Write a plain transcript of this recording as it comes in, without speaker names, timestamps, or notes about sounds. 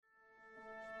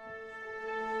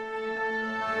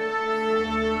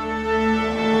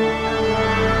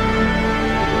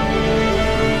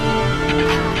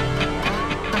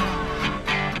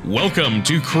Welcome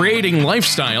to Creating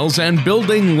Lifestyles and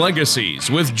Building Legacies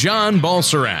with John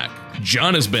Balserac.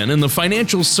 John has been in the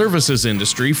financial services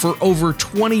industry for over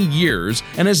 20 years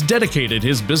and has dedicated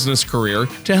his business career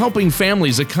to helping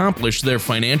families accomplish their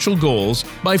financial goals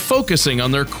by focusing on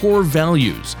their core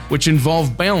values, which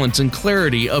involve balance and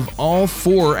clarity of all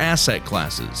four asset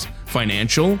classes: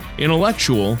 financial,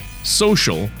 intellectual,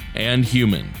 social, and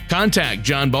human. Contact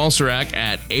John Balserac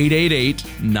at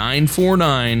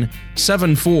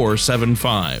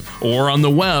 888-949-7475 or on the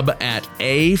web at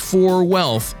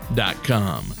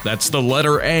a4wealth.com. That's the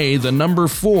letter A, the number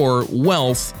 4,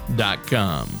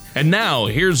 wealth.com. And now,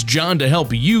 here's John to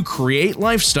help you create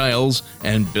lifestyles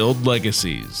and build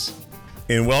legacies.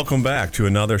 And welcome back to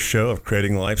another show of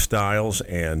Creating Lifestyles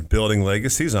and Building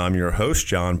Legacies. I'm your host,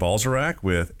 John Balserac,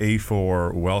 with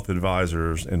A4 Wealth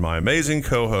Advisors, and my amazing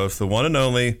co-host, the one and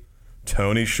only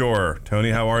Tony Shore.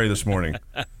 Tony, how are you this morning?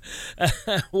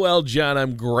 Well, John,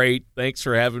 I'm great. Thanks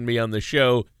for having me on the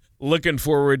show. Looking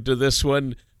forward to this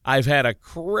one. I've had a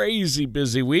crazy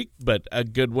busy week, but a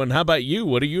good one. How about you?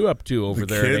 What are you up to over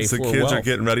there at A4 The kids Wealth? are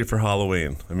getting ready for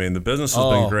Halloween. I mean, the business has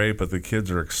been great, but the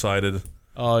kids are excited.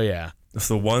 Oh, yeah. It's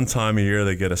the one time a year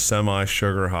they get a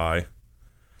semi-sugar high,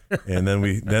 and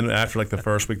then after like the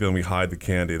first week, then we hide the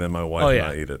candy. Then my wife and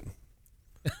I eat it.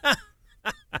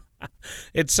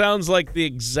 It sounds like the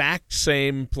exact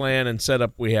same plan and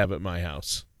setup we have at my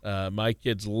house. My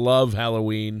kids love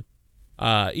Halloween.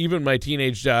 Even my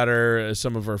teenage daughter,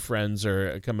 some of her friends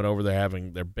are coming over.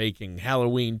 They're baking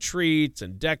Halloween treats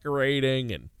and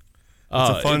decorating, and it's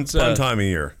a fun time of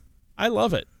year. I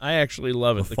love it. I actually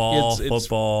love it. The fall,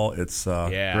 football, it's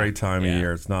a great time of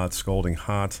year. It's not scalding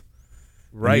hot.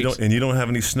 Right. And you don't have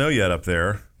any snow yet up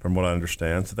there, from what I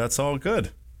understand, so that's all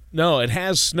good. No, it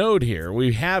has snowed here.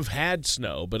 We have had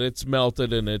snow, but it's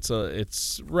melted, and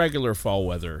it's regular fall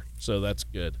weather, so that's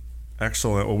good.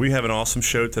 Excellent. Well, we have an awesome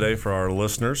show today for our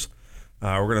listeners.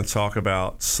 We're going to talk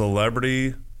about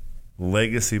celebrity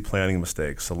legacy planning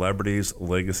mistakes. Celebrities'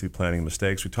 legacy planning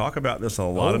mistakes. We talk about this a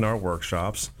lot in our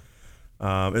workshops.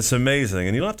 It's amazing.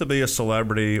 And you don't have to be a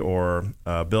celebrity or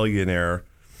a billionaire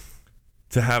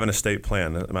to have an estate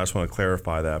plan. I just want to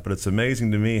clarify that. But it's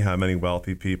amazing to me how many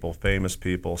wealthy people, famous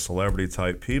people,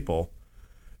 celebrity-type people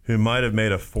who might have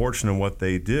made a fortune in what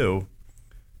they do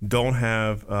don't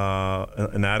have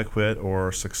an adequate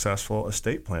or successful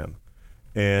estate plan.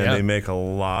 And they make a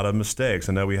lot of mistakes.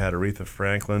 I know we had Aretha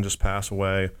Franklin just pass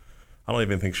away. I don't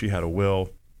even think she had a will.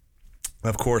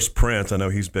 Of course, Prince, I know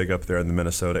he's big up there in the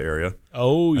Minnesota area.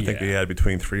 Oh, yeah. I think he had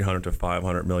between $300 to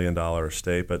 $500 million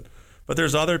estate. But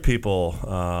there's other people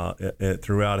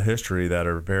throughout history that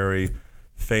are very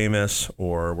famous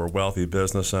or were wealthy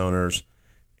business owners.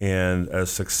 And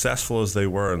as successful as they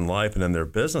were in life and in their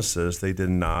businesses, they did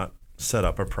not set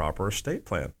up a proper estate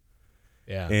plan.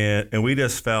 Yeah. And we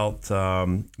just felt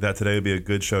that today would be a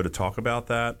good show to talk about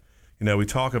that. You know, we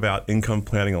talk about income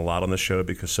planning a lot on the show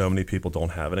because so many people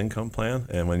don't have an income plan.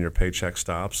 And when your paycheck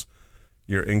stops,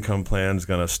 your income plan is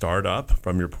going to start up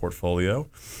from your portfolio.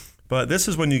 But this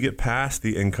is when you get past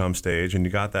the income stage and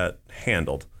you got that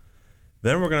handled.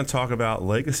 Then we're going to talk about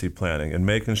legacy planning and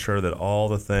making sure that all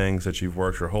the things that you've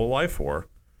worked your whole life for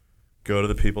go to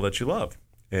the people that you love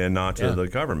and not to the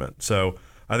government. So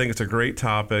I think it's a great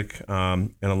topic.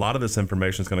 And a lot of this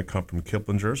information is going to come from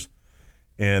Kiplinger's.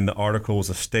 And the article was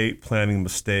Estate Planning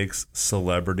Mistakes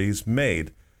Celebrities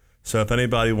Made. So if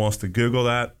anybody wants to Google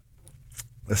that,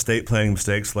 Estate Planning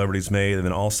Mistakes Celebrities Made. And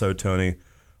then also, Tony,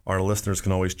 our listeners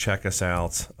can always check us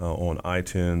out on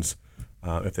iTunes.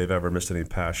 If they've ever missed any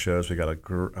past shows, we got a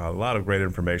lot of great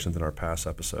information in our past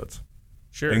episodes.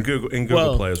 Sure. And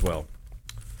Google Play as well.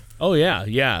 Oh,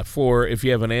 yeah. For if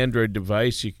you have an Android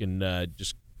device, you can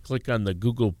just click on the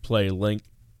Google Play link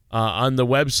on the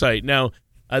website. Now,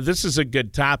 this is a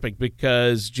good topic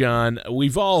because, John,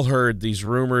 we've all heard these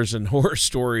rumors and horror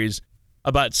stories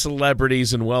about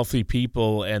celebrities and wealthy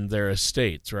people and their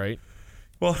estates, right?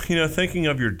 Well, thinking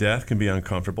of your death can be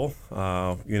uncomfortable.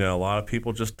 A lot of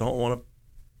people just don't want to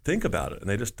think about it, and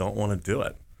they just don't want to do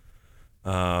it.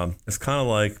 It's kind of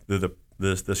like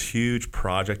this huge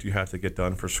project you have to get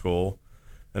done for school,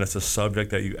 and it's a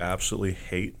subject that you absolutely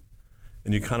hate,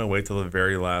 and you kind of wait till the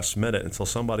very last minute until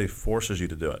somebody forces you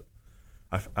to do it.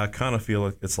 I kind of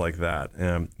feel it's like that.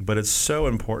 But it's so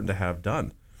important to have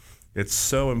done. It's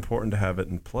so important to have it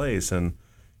in place. And,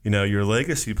 your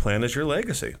legacy plan is your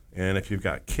legacy. And if you've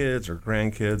got kids or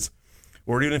grandkids,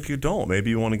 or even if you don't, maybe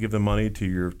you want to give the money to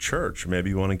your church.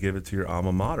 Maybe you want to give it to your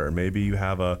alma mater. Maybe you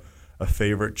have a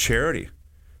favorite charity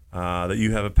that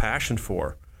you have a passion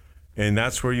for. And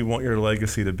that's where you want your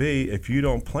legacy to be. If you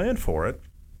don't plan for it,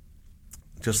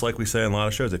 just like we say in a lot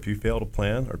of shows, if you fail to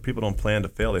plan, or people don't plan to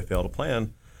fail, they fail to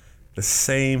plan, the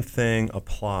same thing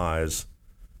applies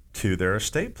to their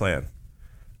estate plan.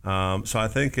 So I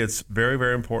think it's very,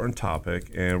 very important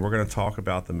topic, and we're going to talk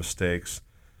about the mistakes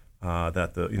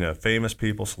that the famous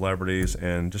people, celebrities,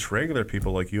 and just regular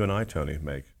people like you and I, Tony,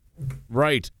 make.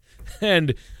 Right,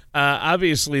 and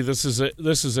obviously this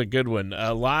is a good one.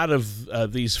 A lot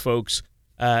of these folks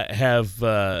have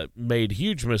made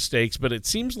huge mistakes, but it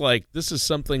seems like this is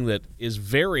something that is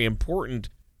very important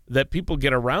that people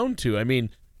get around to. I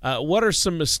mean, what are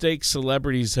some mistakes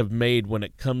celebrities have made when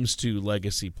it comes to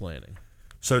legacy planning?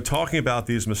 So talking about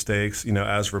these mistakes,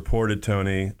 as reported,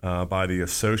 Tony, by the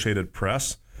Associated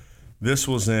Press, this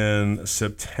was in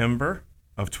September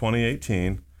of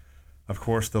 2018. Of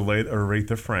course, the late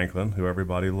Aretha Franklin, who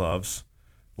everybody loves,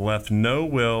 left no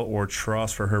will or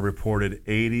trust for her reported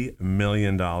 $80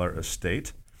 million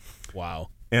estate. Wow.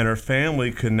 And her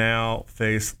family could now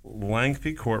face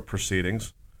lengthy court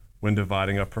proceedings when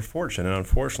dividing up her fortune. And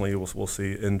unfortunately, we'll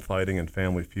see infighting and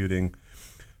family feuding.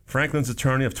 Franklin's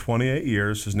attorney of 28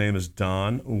 years, his name is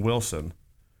Don Wilson,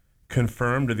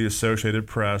 confirmed to the Associated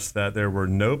Press that there were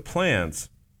no plans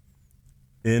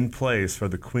in place for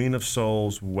the Queen of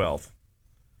Souls' wealth,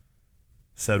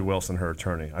 said Wilson, her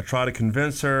attorney. I tried to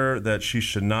convince her that she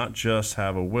should not just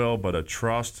have a will, but a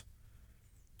trust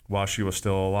while she was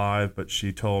still alive, but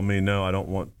she told me, no, I don't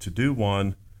want to do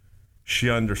one. She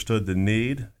understood the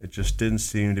need. It just didn't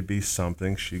seem to be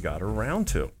something she got around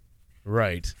to.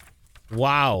 Right.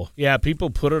 Wow. Yeah, people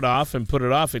put it off and put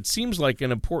it off. It seems like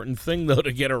an important thing, though,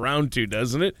 to get around to,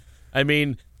 doesn't it? I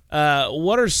mean,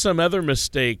 what are some other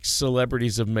mistakes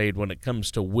celebrities have made when it comes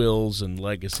to wills and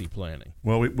legacy planning?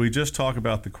 Well, we just talked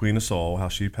about the Queen of Soul, how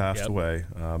she passed away,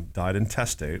 died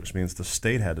intestate, which means the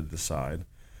state had to decide.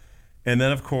 And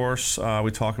then, of course,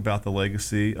 we talk about the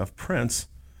legacy of Prince.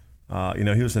 He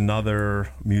was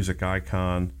another music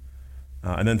icon.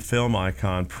 And then film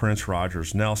icon Prince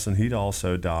Rogers Nelson. He'd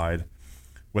also died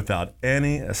without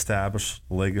any established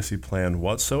legacy plan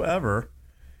whatsoever.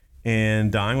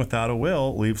 And dying without a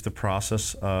will leaves the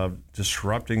process of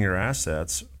disrupting your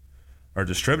assets, or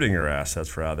distributing your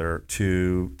assets, rather,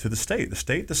 to the state. The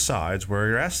state decides where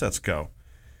your assets go.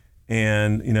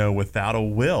 And, without a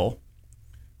will,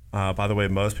 by the way,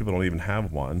 most people don't even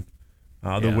have one,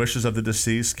 the wishes of the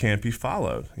deceased can't be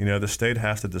followed. The state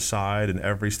has to decide, and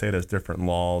every state has different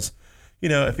laws.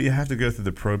 If you have to go through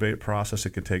the probate process, it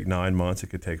could take 9 months,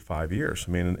 it could take 5 years.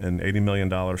 I mean, an $80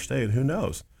 million estate, who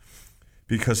knows?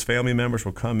 Because family members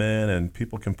will come in and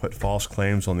people can put false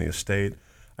claims on the estate.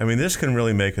 I mean, this can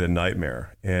really make it a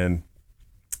nightmare. And,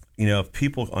 if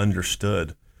people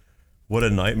understood what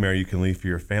a nightmare you can leave for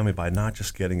your family by not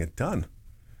just getting it done.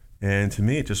 And to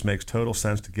me, it just makes total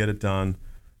sense to get it done.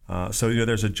 So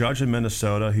there's a judge in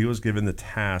Minnesota. He was given the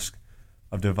task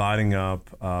of dividing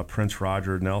up Prince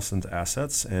Roger Nelson's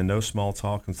assets, and no small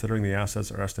talk, considering the assets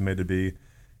are estimated to be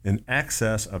in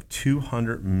excess of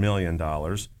 $200 million.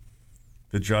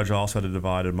 The judge also had to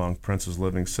divide it among Prince's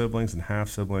living siblings and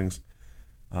half-siblings.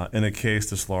 In a case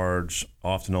this large,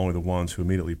 often only the ones who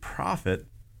immediately profit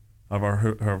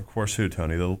of course, who,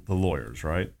 Tony? The lawyers,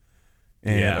 right?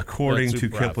 And according to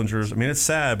Kiplinger's, I mean, it's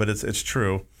sad, but it's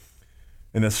true.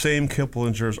 In the same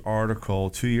Kiplinger's article,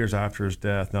 2 years after his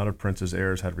death, none of Prince's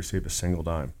heirs had received a single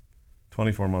dime.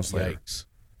 24 months later. Yikes.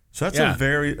 So that's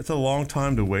it's a long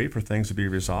time to wait for things to be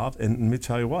resolved. And let me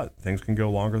tell you what, things can go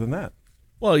longer than that.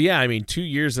 Well, yeah, I mean, 2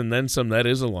 years and then some, that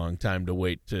is a long time to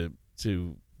wait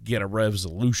to get a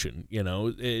resolution.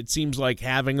 It seems like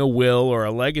having a will or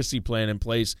a legacy plan in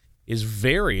place is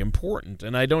very important.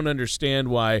 And I don't understand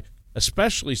why,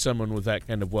 especially someone with that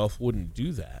kind of wealth, wouldn't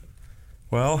do that.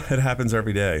 Well, it happens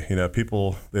every day.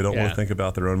 People, they don't want to think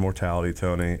about their own mortality,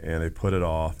 Tony, and they put it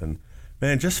off. And,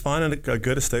 man, just find a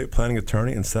good estate planning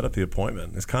attorney and set up the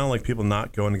appointment. It's kind of like people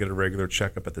not going to get a regular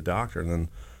checkup at the doctor, and then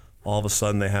all of a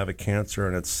sudden they have a cancer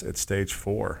and it's stage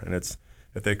 4. And if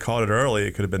they caught it early,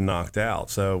 it could have been knocked out.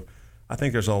 So I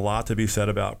think there's a lot to be said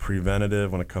about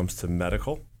preventative when it comes to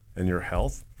medical and your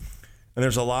health. And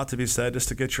there's a lot to be said just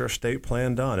to get your estate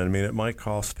plan done. I mean, it might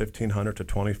cost $1,500 to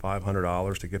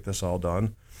 $2,500 to get this all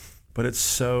done, but it's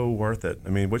so worth it. I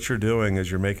mean, what you're doing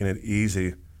is you're making it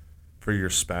easy for your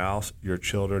spouse, your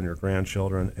children, your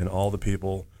grandchildren, and all the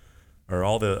people, or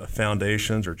all the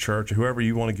foundations or church, or whoever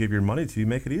you want to give your money to, you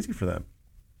make it easy for them.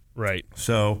 Right.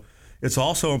 So it's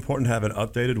also important to have an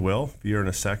updated will if you're in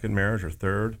a second marriage or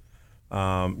third.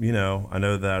 I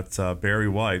know that Barry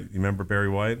White, you remember Barry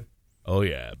White? Oh,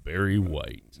 yeah, Barry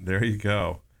White. There you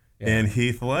go. Yeah. And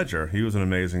Heath Ledger, he was an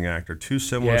amazing actor. Two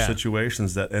similar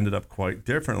situations that ended up quite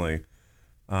differently.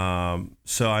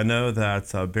 So I know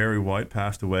that Barry White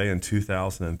passed away in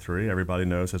 2003. Everybody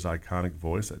knows his iconic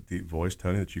voice, that deep voice,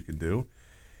 Tony, that you can do.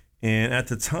 And at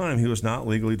the time, he was not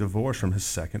legally divorced from his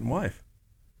second wife.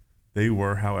 They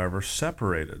were, however,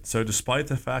 separated. So despite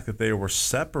the fact that they were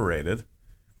separated,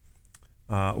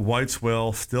 White's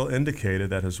will still indicated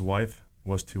that his wife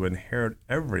was to inherit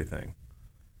everything.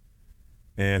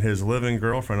 And his living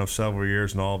girlfriend of several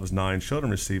years and all of his 9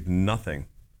 children received nothing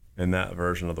in that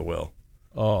version of the will.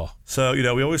 Oh. So,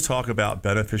 we always talk about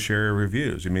beneficiary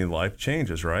reviews. Life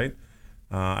changes, right?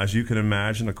 As you can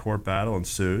imagine, a court battle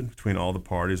ensued between all the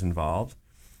parties involved.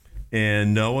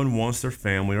 And no one wants their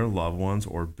family or loved ones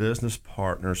or business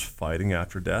partners fighting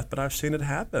after death, but I've seen it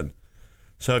happen.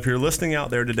 So if you're listening out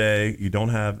there today, you don't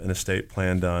have an estate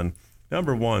plan done,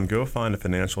 number one, go find a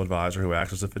financial advisor who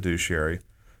acts as a fiduciary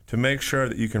to make sure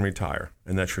that you can retire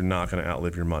and that you're not going to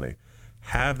outlive your money.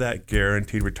 Have that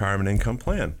guaranteed retirement income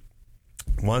plan.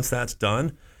 Once that's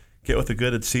done, get with a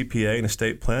good CPA and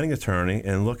estate planning attorney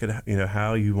and look at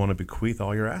how you want to bequeath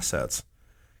all your assets.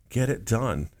 Get it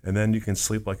done, and then you can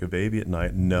sleep like a baby at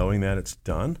night knowing that it's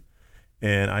done.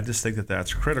 And I just think that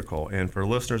that's critical. And for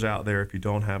listeners out there, if you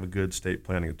don't have a good estate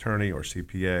planning attorney or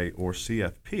CPA or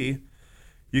CFP,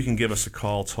 you can give us a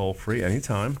call toll-free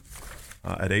anytime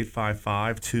at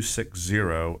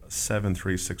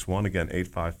 855-260-7361. Again,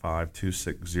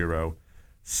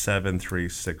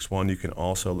 855-260-7361. You can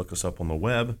also look us up on the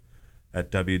web at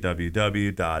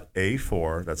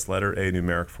www.a4, that's letter A,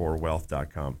 numeric 4,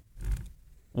 wealth.com.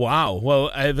 Wow.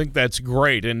 Well, I think that's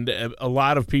great. And a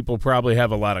lot of people probably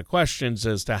have a lot of questions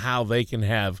as to how they can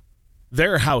have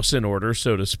their house in order,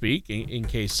 so to speak, in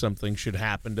case something should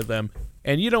happen to them.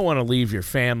 And you don't want to leave your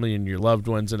family and your loved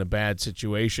ones in a bad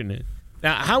situation.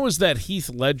 Now, how is that Heath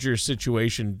Ledger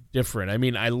situation different?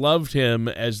 I loved him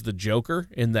as the Joker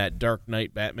in that Dark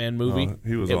Knight Batman movie.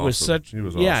 He was awesome. He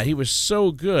was awesome. Yeah, he was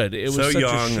so good. It was so such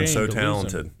young a shame and so to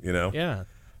talented, Yeah.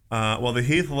 Well, the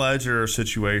Heath Ledger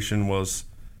situation was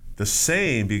the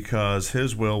same because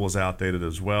his will was outdated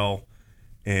as well,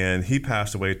 and he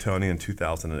passed away, Tony, in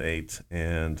 2008,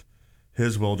 and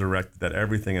his will directed that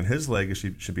everything in his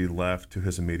legacy should be left to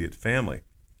his immediate family.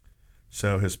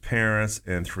 So his parents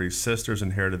and 3 sisters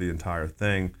inherited the entire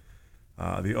thing.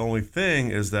 The only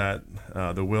thing is that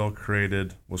the will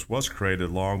was created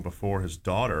long before his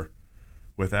daughter,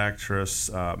 with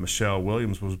actress Michelle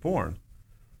Williams, was born.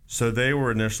 So they were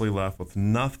initially left with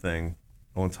nothing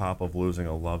on top of losing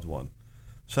a loved one.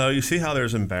 So you see how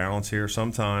there's imbalance here.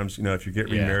 Sometimes, if you get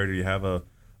remarried or you have a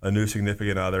new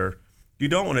significant other, you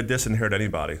don't want to disinherit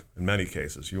anybody in many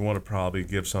cases. You want to probably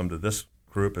give some to this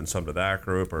group and some to that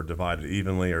group, or divide it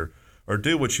evenly, or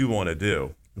do what you want to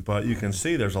do. But you can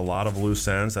see there's a lot of loose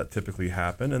ends that typically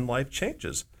happen, and life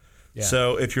changes. Yeah.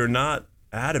 So if you're not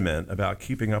adamant about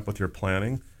keeping up with your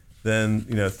planning, then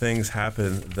things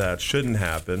happen that shouldn't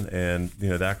happen, and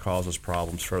that causes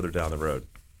problems further down the road.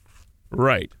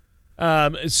 Right.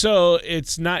 So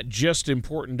it's not just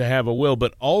important to have a will,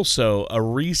 but also a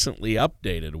recently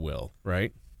updated will,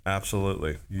 right?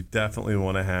 Absolutely. You definitely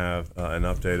want to have an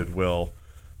updated will.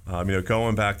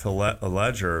 Going back to a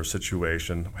Ledger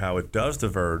situation, how it does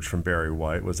diverge from Barry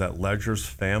White was that Ledger's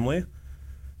family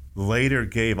later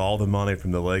gave all the money from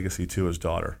the legacy to his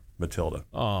daughter, Matilda.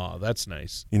 Oh, that's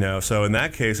nice. So in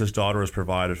that case, his daughter was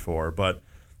provided for, but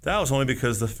that was only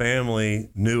because the family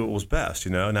knew it was best.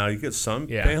 Now you get some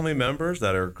family members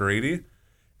that are greedy,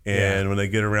 and when they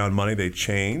get around money, they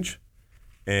change,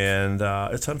 and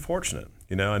it's unfortunate.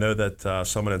 I know that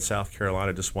someone in South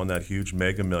Carolina just won that huge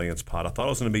Mega Millions pot. I thought it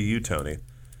was going to be you, Tony,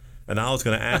 and I was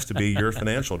going to ask to be your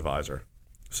financial advisor,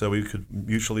 so we could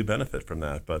mutually benefit from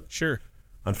that. But sure.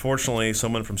 Unfortunately,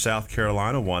 someone from South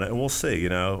Carolina won it, and we'll see.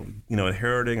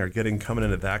 Inheriting or coming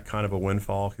into that kind of a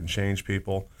windfall can change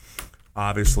people.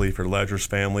 Obviously, for Ledger's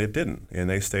family, it didn't, and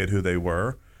they stayed who they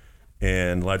were.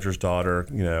 And Ledger's daughter,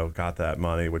 got that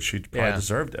money, which she probably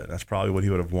deserved it. That's probably what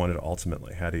he would have wanted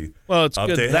ultimately had he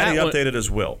updated his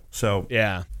will. So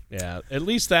yeah. At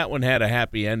least that one had a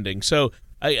happy ending. So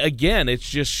again, it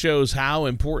just shows how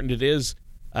important it is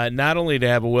not only to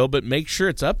have a will, but make sure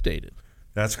it's updated.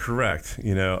 That's correct.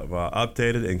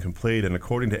 Updated and complete. And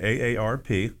according to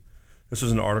AARP, this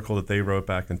was an article that they wrote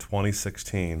back in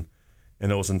 2016,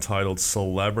 and it was entitled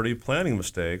 "Celebrity Planning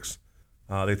Mistakes."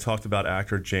 They talked about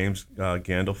actor James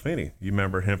Gandolfini. You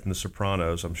remember him from The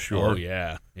Sopranos, I'm sure. Oh,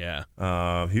 yeah.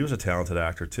 He was a talented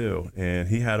actor, too. And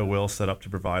he had a will set up to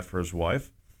provide for his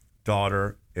wife,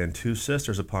 daughter, and 2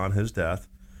 sisters upon his death,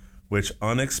 which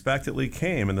unexpectedly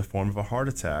came in the form of a heart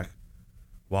attack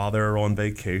while they were on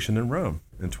vacation in Rome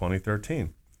in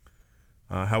 2013.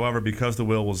 However, because the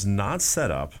will was not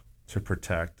set up to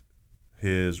protect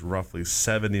his roughly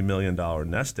 $70 million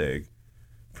nest egg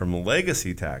from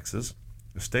legacy taxes,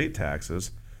 estate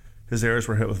taxes, his heirs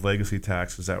were hit with legacy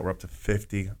taxes that were up to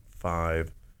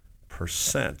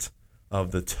 55%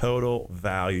 of the total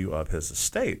value of his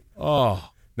estate. Oh.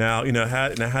 Now,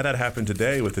 had that happened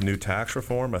today with the new tax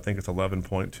reform, I think it's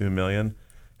 $11.2 million.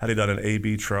 Had he done an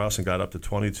AB trust and got up to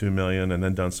 $22 million and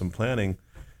then done some planning,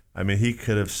 I mean, he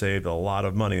could have saved a lot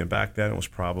of money. And back then it was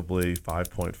probably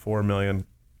 $5.4 million.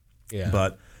 Yeah.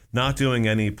 But not doing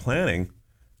any planning,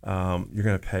 you're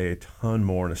going to pay a ton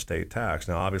more in estate tax.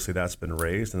 Now, obviously, that's been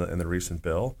raised in the recent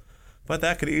bill, but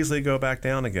that could easily go back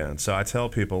down again. So I tell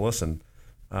people, listen,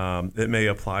 it may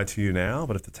apply to you now,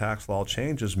 but if the tax law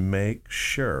changes, make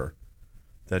sure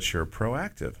that you're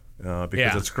proactive.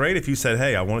 Because it's great if you said,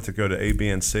 hey, I want it to go to A, B,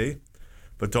 and C,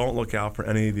 but don't look out for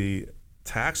any of the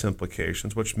tax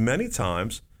implications, which many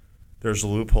times there's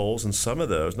loopholes in some of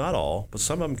those, not all, but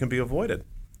some of them can be avoided.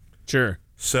 Sure.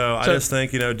 So I just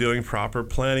think, doing proper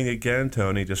planning again,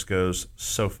 Tony, just goes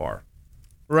so far.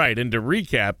 Right. And to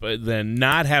recap, then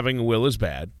not having a will is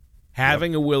bad.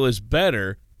 Having a will is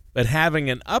better, but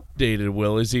having an updated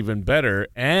will is even better.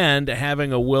 And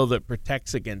having a will that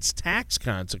protects against tax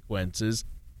consequences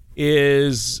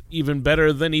is even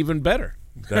better than even better.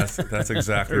 That's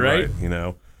exactly right.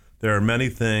 There are many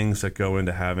things that go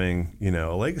into having,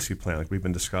 a legacy plan like we've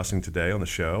been discussing today on the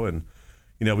show. And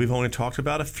we've only talked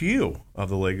about a few of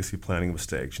the legacy planning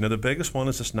mistakes. The biggest one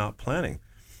is just not planning.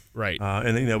 Right.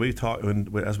 And we talk,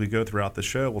 as we go throughout the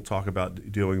show, we'll talk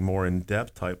about doing more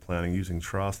in-depth type planning using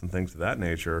trust and things of that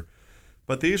nature.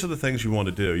 But these are the things you want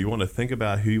to do. You want to think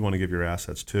about who you want to give your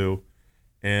assets to.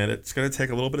 And it's going to take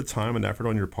a little bit of time and effort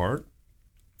on your part.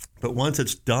 But once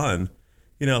it's done,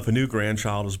 if a new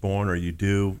grandchild is born or you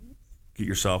do get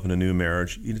yourself in a new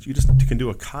marriage, you can do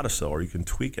a codicil or you can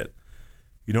tweak it.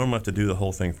 You don't have to do the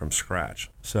whole thing from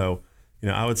scratch. So,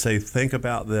 I would say think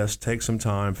about this, take some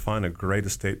time, find a great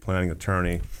estate planning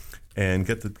attorney, and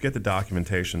get the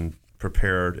documentation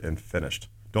prepared and finished.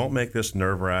 Don't make this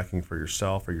nerve-wracking for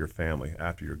yourself or your family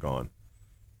after you're gone.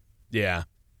 Yeah.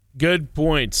 Good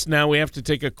points. Now we have to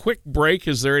take a quick break.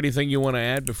 Is there anything you want to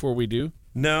add before we do?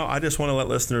 No, I just want to let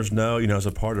listeners know, as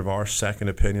a part of our second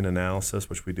opinion analysis,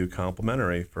 which we do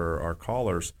complimentary for our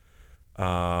callers,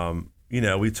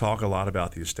 we talk a lot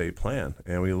about the estate plan,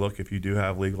 and we look, if you do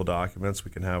have legal documents,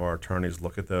 we can have our attorneys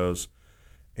look at those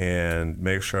and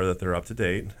make sure that they're up to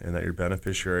date and that your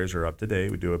beneficiaries are up to date.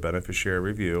 We do a beneficiary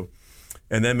review,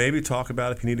 and then maybe talk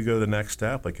about if you need to go to the next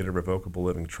step, like get a revocable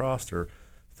living trust or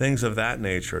things of that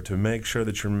nature to make sure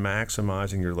that you're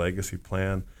maximizing your legacy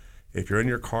plan. If you're in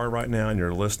your car right now and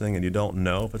you're listening and you don't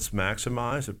know if it's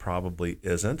maximized, it probably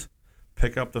isn't.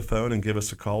 Pick up the phone and give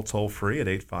us a call toll free at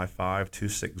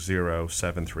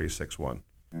 855-260-7361.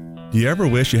 Do you ever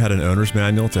wish you had an owner's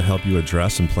manual to help you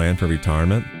address and plan for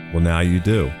retirement? Well, now you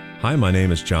do. Hi, my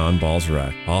name is John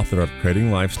Balzarak, author of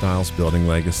Creating Lifestyles, Building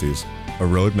Legacies, a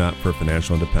roadmap for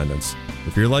financial independence.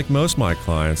 If you're like most of my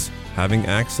clients, having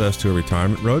access to a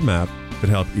retirement roadmap could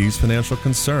help ease financial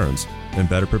concerns and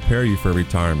better prepare you for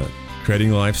retirement. Creating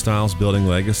Lifestyles, Building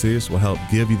Legacies will help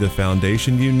give you the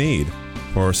foundation you need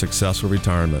for a successful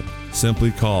retirement.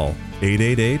 Simply call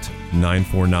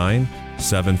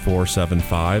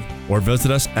 888-949-7475 or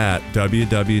visit us at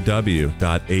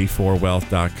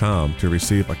www.a4wealth.com to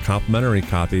receive a complimentary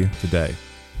copy today.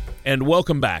 And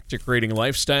welcome back to Creating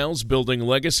Lifestyles, Building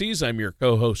Legacies. I'm your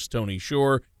co-host, Tony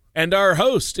Shore, and our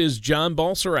host is John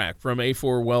Balzarak from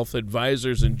A4 Wealth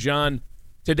Advisors. And John,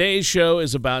 today's show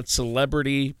is about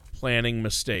celebrity planning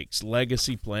mistakes,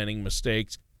 legacy planning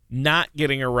mistakes. Not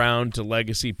getting around to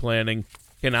legacy planning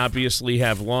can obviously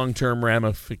have long-term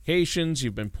ramifications.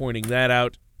 You've been pointing that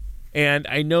out. And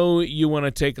I know you want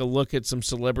to take a look at some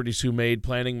celebrities who made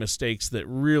planning mistakes that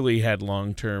really had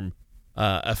long-term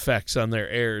effects on their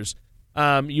heirs.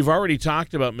 You've already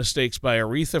talked about mistakes by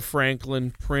Aretha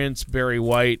Franklin, Prince, Barry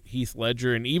White, Heath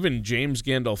Ledger, and even James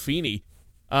Gandolfini.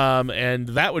 And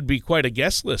that would be quite a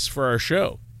guest list for our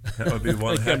show. That would be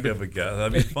one heck of a guest.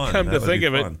 That'd be fun. Come to think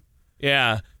of it.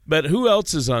 Yeah. But who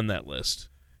else is on that list?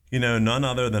 None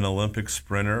other than Olympic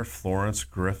sprinter Florence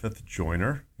Griffith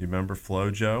Joyner. You remember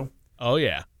FloJo? Oh,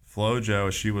 yeah. FloJo,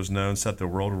 as she was known, set the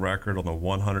world record on the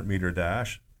 100-meter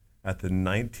dash at the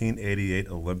 1988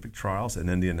 Olympic trials in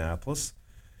Indianapolis,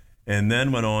 and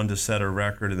then went on to set a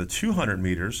record in the 200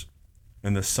 meters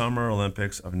in the Summer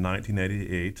Olympics of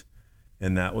 1988,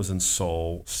 and that was in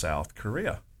Seoul, South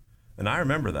Korea. And I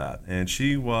remember that. And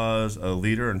she was a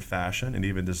leader in fashion and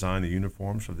even designed the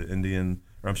uniforms for the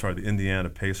Indiana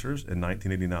Pacers in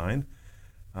 1989.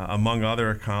 Among other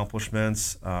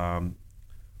accomplishments,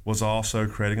 was also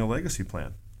creating a legacy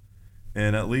plan.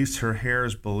 And at least her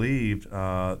heirs believed,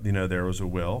 there was a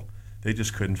will. They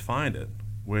just couldn't find it,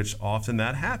 which often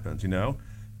that happens,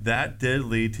 That did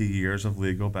lead to years of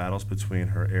legal battles between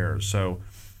her heirs. So,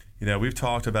 we've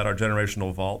talked about our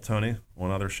generational vault, Tony,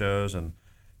 on other shows, and,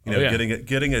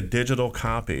 getting a digital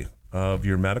copy of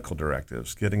your medical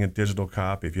directives, getting a digital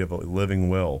copy if you have a living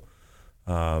will,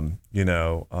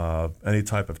 any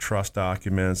type of trust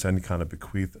documents, any kind of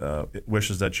bequeath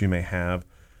wishes that you may have.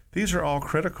 These are all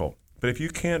critical. But if you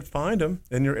can't find them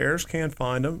and your heirs can't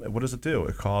find them, what does it do?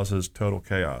 It causes total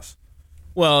chaos.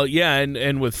 Well, yeah,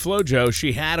 and with FloJo,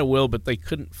 she had a will, but they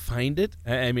couldn't find it.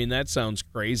 I mean, that sounds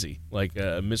crazy, like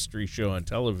a mystery show on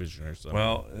television or something.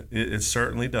 Well, it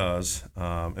certainly does,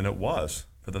 and it was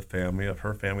for the family of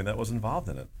her family that was involved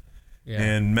in it. Yeah.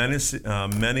 And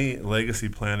many legacy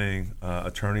planning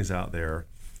attorneys out there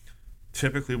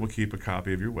typically will keep a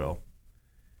copy of your will.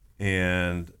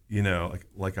 And,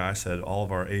 like I said, all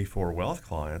of our A4 Wealth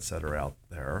clients that are out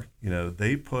there,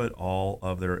 they put all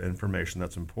of their information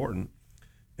that's important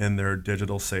in their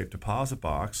digital safe deposit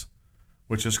box,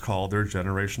 which is called their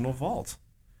generational vault.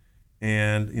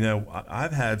 And,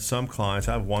 I've had some clients.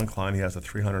 I have one client, he has a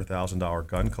 $300,000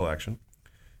 gun collection.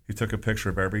 He took a picture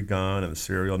of every gun and the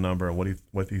serial number and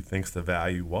what he thinks the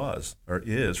value was or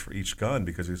is for each gun,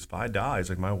 because if I die, he's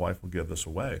like, my wife will give this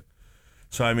away.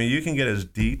 So, you can get as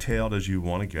detailed as you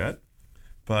want to get,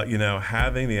 but,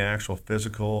 having the actual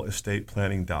physical estate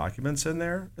planning documents in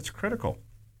there, it's critical.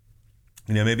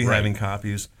 Maybe Right. having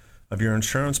copies of your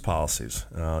insurance policies,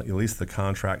 at least the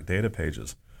contract data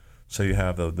pages. So you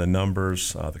have the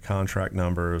numbers, the contract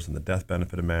numbers and the death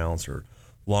benefit amounts or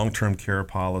long-term care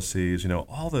policies,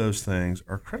 all those things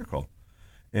are critical.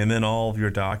 And then all of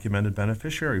your documented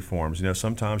beneficiary forms.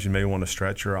 Sometimes you may want to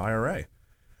stretch your IRA.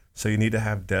 So you need to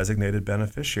have designated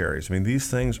beneficiaries. These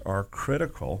things are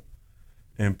critical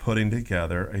in putting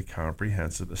together a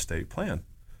comprehensive estate plan.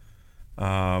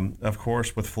 Of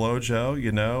course, with FloJo,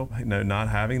 not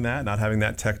having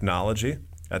that technology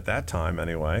at that time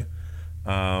anyway,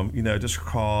 just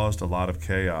caused a lot of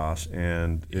chaos,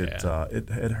 and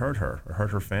it hurt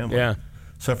her family. Yeah.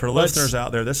 So for listeners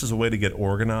out there, this is a way to get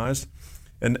organized.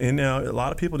 And a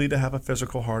lot of people need to have a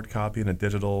physical hard copy in a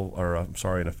digital,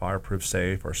 in a fireproof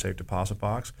safe or safe deposit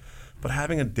box. But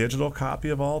having a digital copy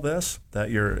of all this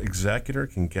that your executor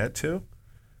can get to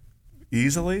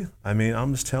easily,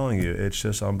 I'm just telling you, it's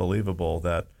just unbelievable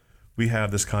that we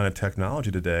have this kind of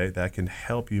technology today that can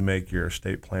help you make your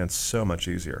estate plan so much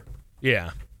easier.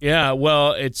 Yeah. Yeah,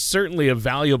 well, it's certainly a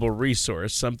valuable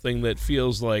resource, something that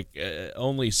feels like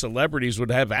only celebrities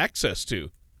would have access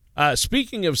to.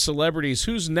 Speaking of celebrities,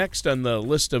 who's next on the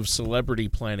list of celebrity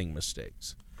planning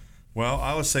mistakes? Well,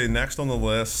 I would say next on the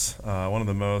list, one of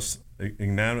the most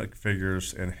enigmatic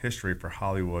figures in history for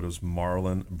Hollywood is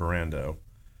Marlon Brando.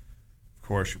 Of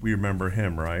course, we remember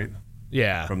him, right?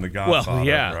 Yeah. From The Godfather, well,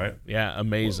 yeah. right? Yeah,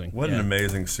 amazing. What an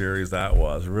amazing series that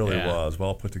was. It really was.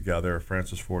 Well put together.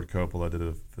 Francis Ford Coppola did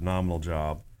a phenomenal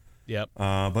job. Yep.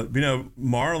 But,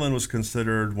 Marlon was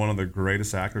considered one of the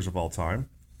greatest actors of all time.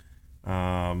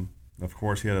 Of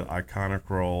course, he had iconic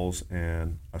roles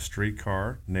in A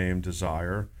Streetcar Named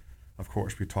Desire. Of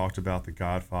course, we talked about The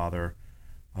Godfather.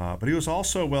 But he was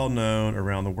also well known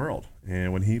around the world.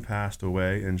 And when he passed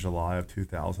away in July of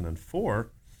 2004,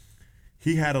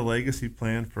 he had a legacy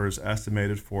plan for his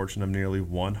estimated fortune of nearly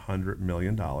 $100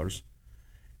 million.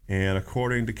 And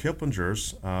according to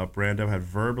Kiplinger's, Brando had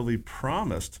verbally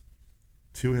promised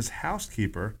to his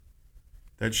housekeeper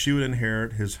that she would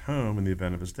inherit his home in the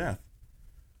event of his death.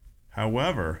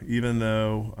 However, even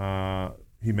though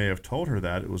he may have told her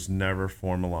that, it was never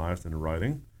formalized in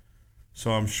writing.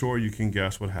 So I'm sure you can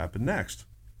guess what happened next.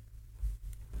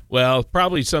 Well,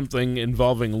 probably something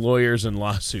involving lawyers and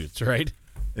lawsuits, right?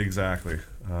 Exactly.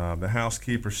 The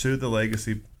housekeeper sued the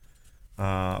legacy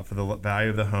for the value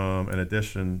of the home, in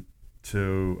addition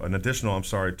to an additional,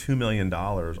 $2 million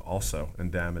also in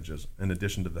damages, in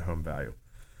addition to the home value.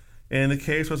 And the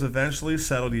case was eventually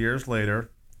settled years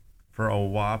later for a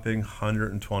whopping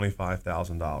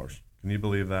 $125,000. Can you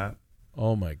believe that?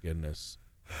 Oh, my goodness.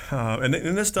 And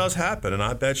this does happen, and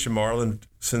I bet you Marlon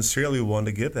sincerely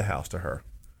wanted to give the house to her.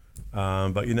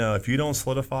 But, if you don't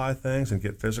solidify things and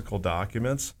get physical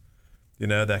documents,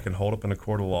 that can hold up in a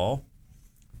court of law,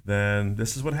 then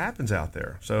this is what happens out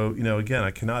there. So, again,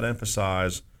 I cannot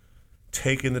emphasize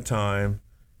taking the time,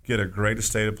 get a great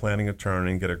estate planning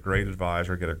attorney, get a great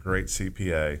advisor, get a great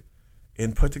CPA,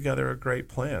 and put together a great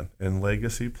plan. And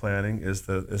legacy planning is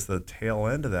the tail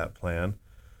end of that plan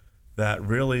that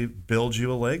really builds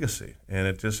you a legacy, and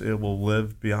it will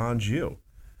live beyond you.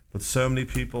 But so many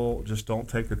people just don't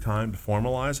take the time to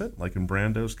formalize it, like in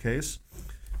Brando's case.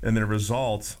 and the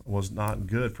result was not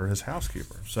good for his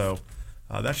housekeeper. So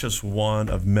that's just one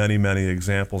of many, many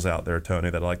examples out there, Tony,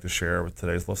 that I'd like to share with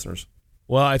today's listeners.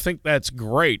 Well, I think that's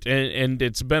great, and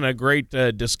it's been a great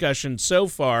discussion so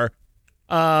far.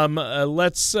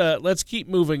 Let's keep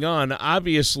moving on.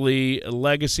 Obviously,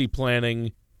 legacy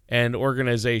planning and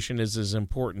organization is as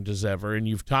important as ever, and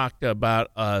you've talked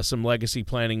about some legacy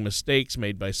planning mistakes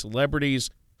made by celebrities.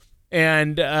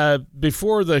 And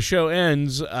before the show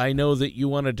ends, I know that you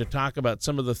wanted to talk about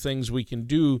some of the things we can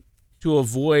do to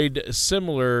avoid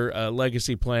similar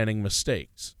legacy planning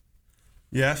mistakes.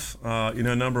 Yes.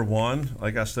 Number one,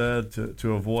 like I said,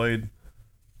 to avoid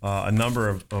a number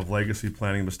of legacy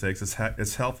planning mistakes,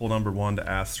 it's helpful, number one, to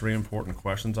ask three important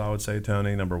questions, I would say,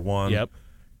 Tony. Number one,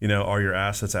 are your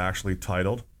assets actually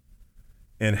titled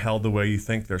and held the way you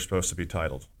think they're supposed to be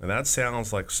titled? And that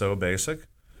sounds like so basic,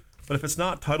 but if it's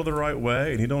not titled the right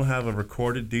way and you don't have a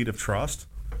recorded deed of trust,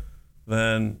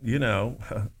 then,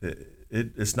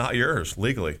 it's not yours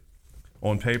legally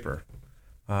on paper.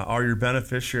 Are your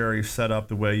beneficiaries set up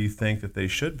the way you think that they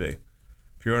should be?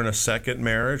 If you're in a second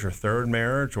marriage or third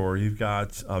marriage, or you've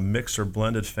got a mixed or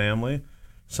blended family,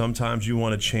 sometimes you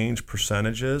want to change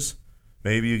percentages.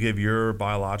 Maybe you give your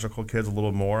biological kids a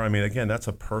little more. I mean, again, that's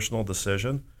a personal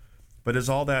decision. But is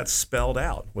all that spelled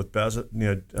out with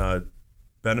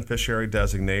beneficiary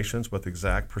designations with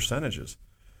exact percentages?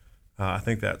 I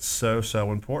think that's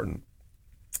so important.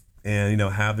 And,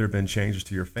 have there been changes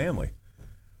to your family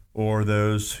or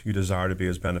those you desire to be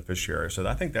as beneficiaries? So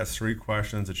I think that's three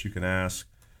questions that you can ask.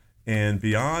 And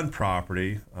beyond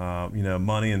property,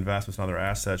 money, investments, and other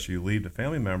assets you leave to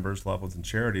family members, loved ones, and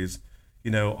charities,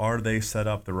 are they set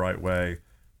up the right way?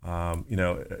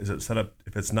 Is it set up,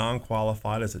 if it's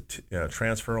non-qualified, is it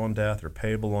transfer on death or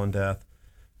payable on death?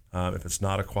 If it's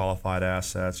not a qualified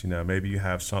assets, maybe you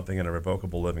have something in a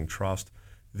revocable living trust.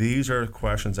 These are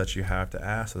questions that you have to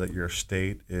ask so that your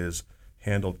estate is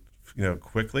handled,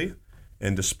 quickly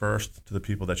and dispersed to the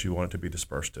people that you want it to be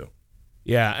dispersed to.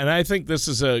 Yeah, and I think this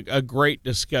is a great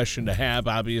discussion to have,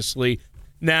 obviously.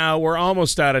 Now, we're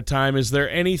almost out of time. Is there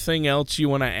anything else you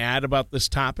want to add about this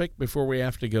topic before we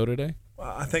have to go today?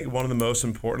 Well, I think one of the most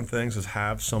important things is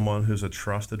have someone who's a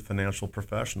trusted financial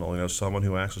professional, someone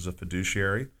who acts as a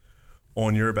fiduciary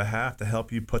on your behalf to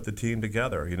help you put the team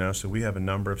together. So we have a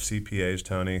number of CPAs,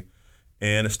 Tony,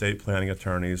 and estate planning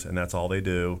attorneys, and that's all they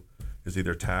do is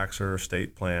either tax or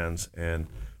estate plans. And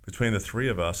between the three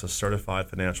of us, a certified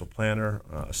financial planner,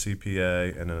 a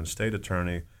CPA, and an estate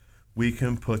attorney, we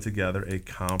can put together a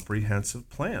comprehensive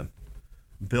plan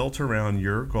built around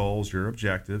your goals, your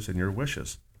objectives, and your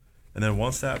wishes. And then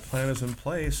once that plan is in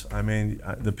place,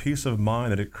 the peace of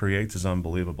mind that it creates is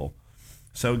unbelievable.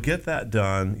 So get that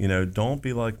done. Don't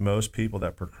be like most people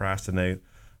that procrastinate.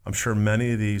 I'm sure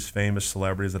many of these famous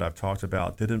celebrities that I've talked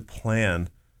about didn't plan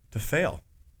to fail,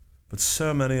 but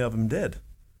so many of them did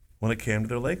when it came to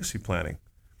their legacy planning.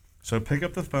 So pick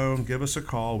up the phone, give us a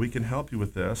call. We can help you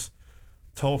with this.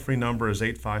 Toll-free number is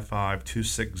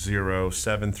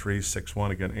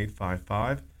 855-260-7361. Again,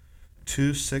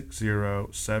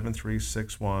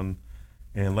 855-260-7361.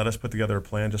 And let us put together a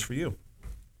plan just for you.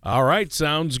 All right,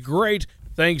 sounds great.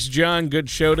 Thanks, John. Good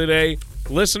show today.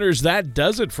 Listeners, that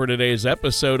does it for today's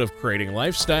episode of Creating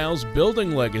Lifestyles,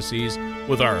 Building Legacies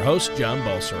with our host, John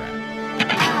Balserac.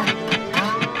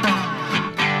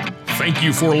 Thank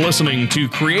you for listening to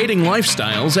Creating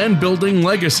Lifestyles and Building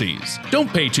Legacies.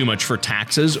 Don't pay too much for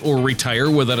taxes or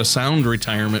retire without a sound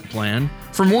retirement plan.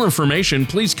 For more information,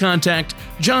 please contact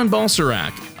John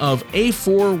Balserac of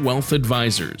A4 Wealth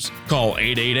Advisors. Call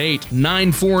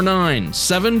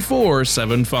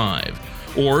 888-949-7475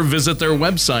 or visit their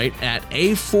website at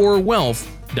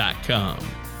a4wealth.com.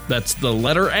 That's the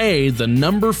letter A, the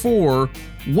number 4,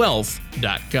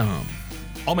 wealth.com.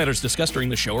 All matters discussed during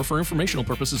the show are for informational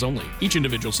purposes only. Each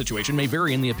individual situation may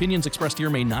vary, and the opinions expressed here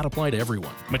may not apply to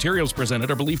everyone. Materials presented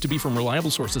are believed to be from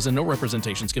reliable sources, and no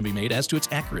representations can be made as to its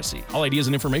accuracy. All ideas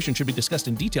and information should be discussed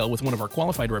in detail with one of our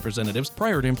qualified representatives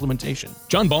prior to implementation.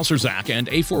 John Balserac and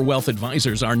A4 Wealth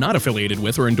Advisors are not affiliated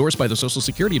with or endorsed by the Social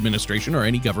Security Administration or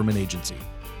any government agency.